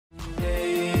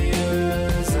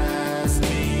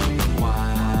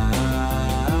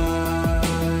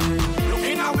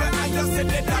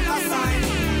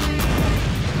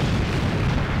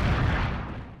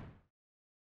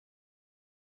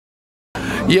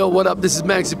Yo, what up? This is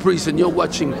Maxi Priest, and you're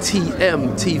watching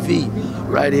TMTV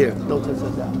right here. Don't touch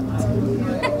that down.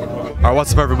 Alright,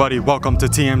 what's up everybody? Welcome to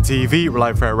TMTV. We're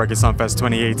live here at Reggae Sumfest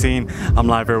 2018. I'm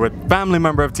live here with family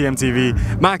member of TMTV,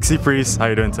 Maxi Priest. How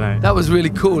you doing tonight? That was really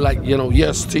cool, like, you know,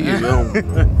 yes to you.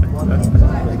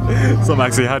 So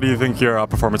Maxi, how do you think your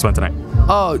performance went tonight?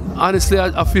 Oh, honestly,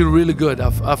 I feel really good.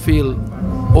 I feel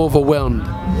overwhelmed,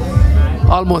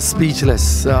 almost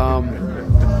speechless.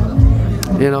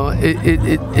 You know,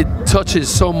 it touches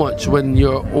so much when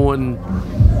your own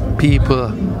people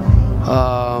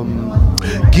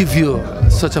give you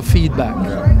such a feedback.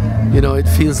 You know, it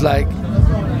feels like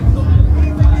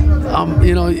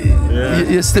you know,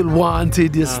 you're still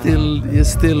wanted. You're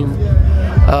still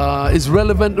is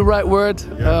relevant the right word?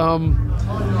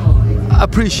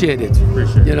 Appreciated.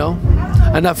 You know,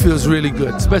 and that feels really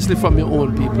good, especially from your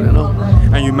own people. You know.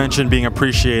 And you mentioned being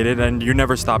appreciated, and you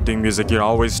never stop doing music. You're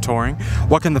always touring.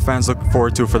 What can the fans look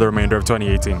forward to for the remainder of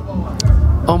 2018?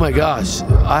 Oh my gosh,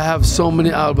 I have so many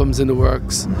albums in the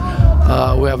works. We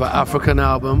have an African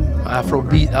album,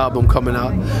 Afrobeat album coming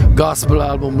out, gospel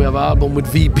album. We have an album with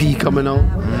VP coming out.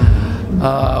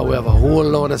 We have a whole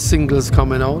lot of singles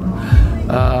coming out.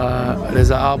 There's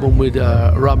an album with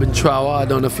Robin Trower. I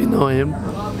don't know if you know him.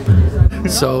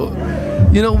 So,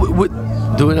 you know, we're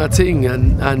doing our thing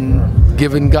and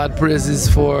giving God praises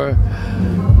for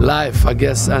life, I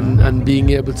guess, and being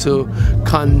able to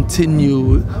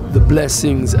continue the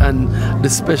blessings and the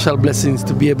special blessings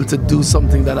to be able to do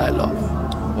something that I love.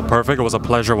 Well, perfect. It was a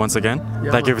pleasure once again.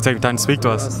 Yeah, Thank you for taking time to speak to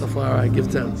us. Rastafari, give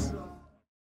thanks.